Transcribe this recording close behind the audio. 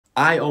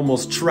I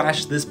almost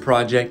trashed this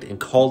project and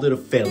called it a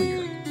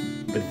failure,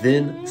 but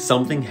then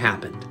something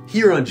happened.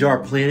 Here on Jar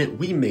Planet,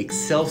 we make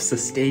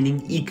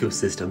self-sustaining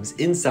ecosystems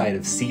inside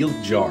of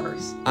sealed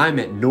jars. I'm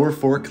at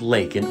Norfork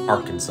Lake in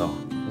Arkansas.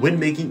 When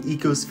making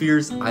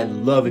ecospheres, I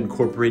love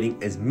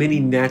incorporating as many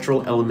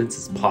natural elements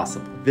as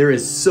possible. There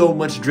is so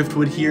much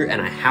driftwood here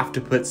and I have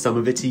to put some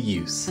of it to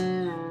use.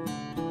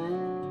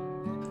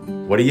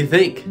 What do you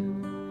think?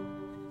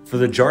 For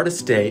the jar to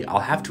stay,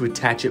 I'll have to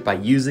attach it by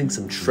using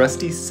some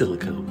trusty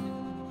silicone.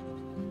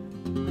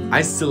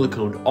 I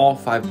siliconed all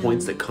 5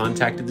 points that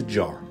contacted the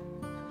jar.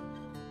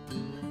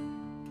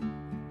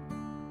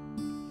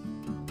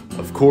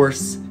 Of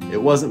course,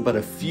 it wasn't but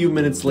a few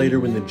minutes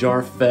later when the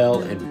jar fell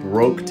and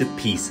broke to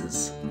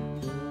pieces.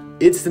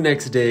 It's the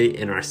next day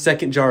and our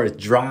second jar is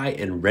dry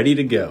and ready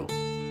to go.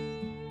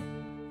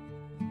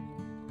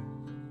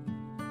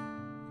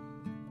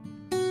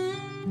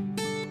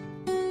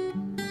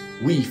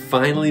 We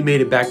finally made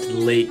it back to the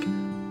lake,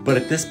 but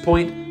at this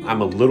point,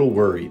 I'm a little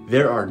worried.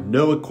 There are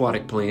no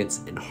aquatic plants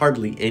and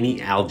hardly any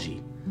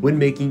algae. When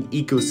making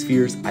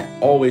ecospheres, I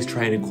always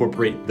try and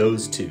incorporate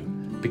those too,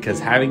 because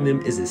having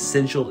them is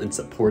essential in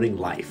supporting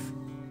life.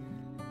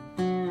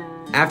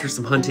 After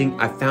some hunting,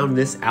 I found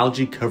this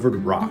algae-covered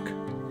rock.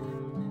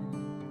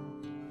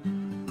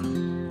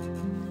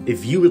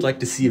 If you would like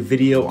to see a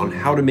video on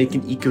how to make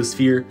an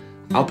ecosphere,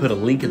 I'll put a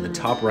link in the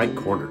top right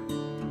corner.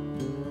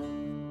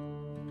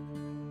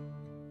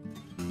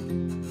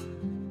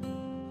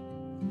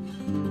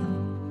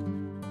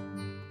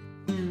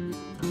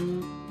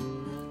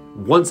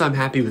 Once I'm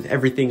happy with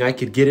everything I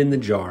could get in the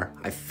jar,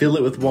 I fill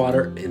it with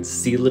water and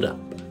seal it up.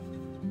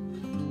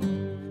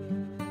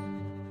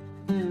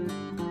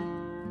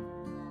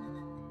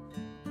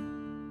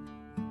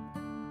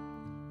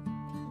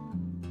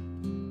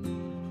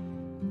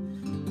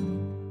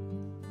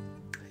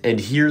 And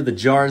here the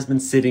jar has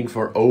been sitting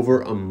for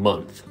over a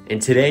month.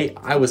 And today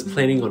I was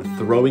planning on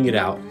throwing it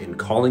out and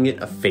calling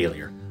it a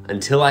failure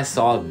until I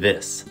saw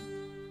this.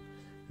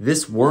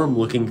 This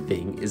worm-looking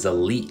thing is a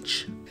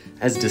leech.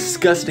 As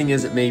disgusting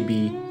as it may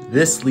be,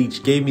 this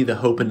leech gave me the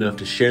hope enough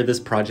to share this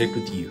project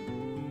with you.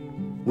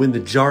 When the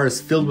jar is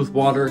filled with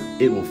water,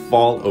 it will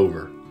fall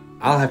over.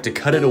 I'll have to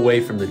cut it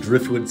away from the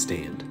Driftwood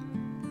Stand.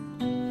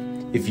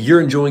 If you're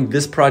enjoying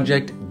this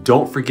project,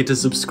 don't forget to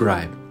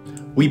subscribe.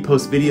 We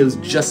post videos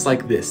just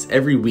like this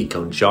every week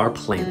on Jar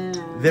Planet.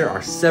 There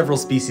are several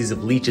species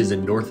of leeches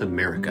in North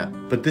America,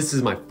 but this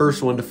is my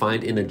first one to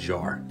find in a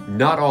jar.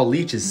 Not all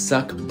leeches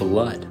suck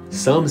blood.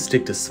 Some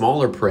stick to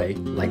smaller prey,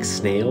 like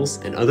snails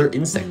and other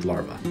insect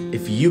larvae.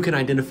 If you can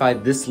identify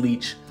this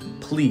leech,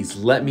 please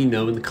let me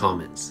know in the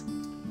comments.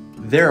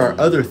 There are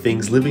other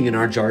things living in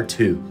our jar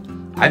too.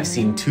 I've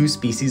seen 2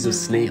 species of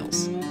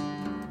snails.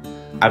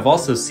 I've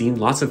also seen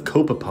lots of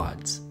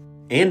copepods,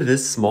 and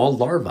this small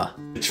larva.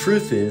 The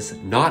truth is,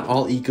 not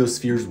all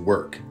ecospheres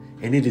work,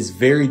 and it is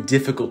very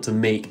difficult to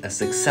make a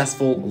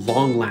successful,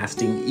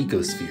 long-lasting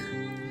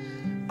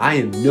ecosphere. I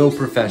am no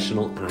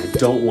professional and I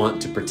don't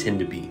want to pretend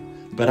to be,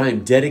 but I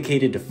am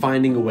dedicated to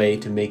finding a way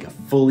to make a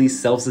fully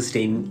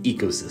self-sustaining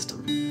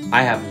ecosystem.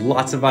 I have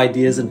lots of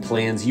ideas and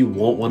plans you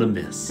won't want to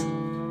miss.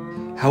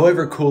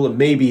 However cool it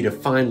may be to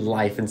find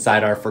life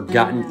inside our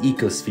forgotten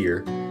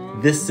ecosphere,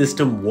 this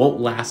system won't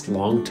last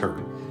long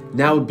term.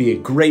 Now would be a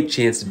great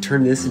chance to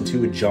turn this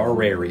into a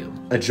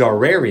jarrarium. A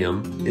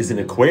jarrarium is an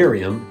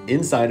aquarium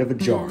inside of a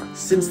jar.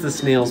 Since the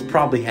snails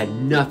probably had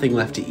nothing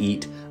left to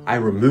eat, I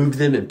removed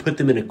them and put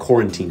them in a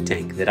quarantine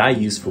tank that I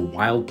use for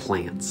wild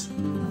plants.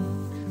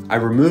 I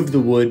removed the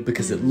wood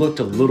because it looked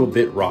a little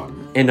bit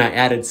rotten, and I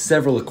added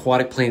several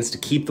aquatic plants to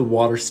keep the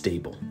water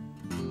stable.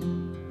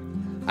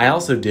 I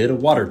also did a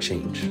water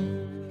change.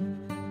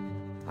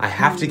 I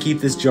have to keep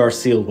this jar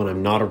sealed when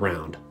I'm not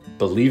around.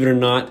 Believe it or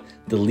not,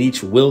 the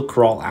leech will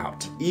crawl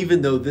out.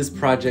 Even though this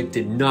project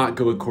did not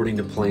go according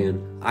to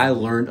plan, I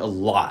learned a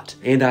lot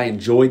and I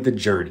enjoyed the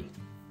journey.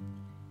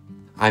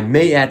 I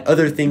may add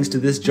other things to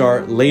this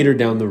jar later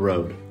down the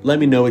road. Let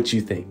me know what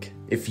you think.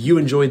 If you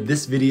enjoyed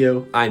this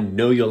video, I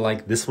know you'll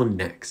like this one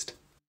next.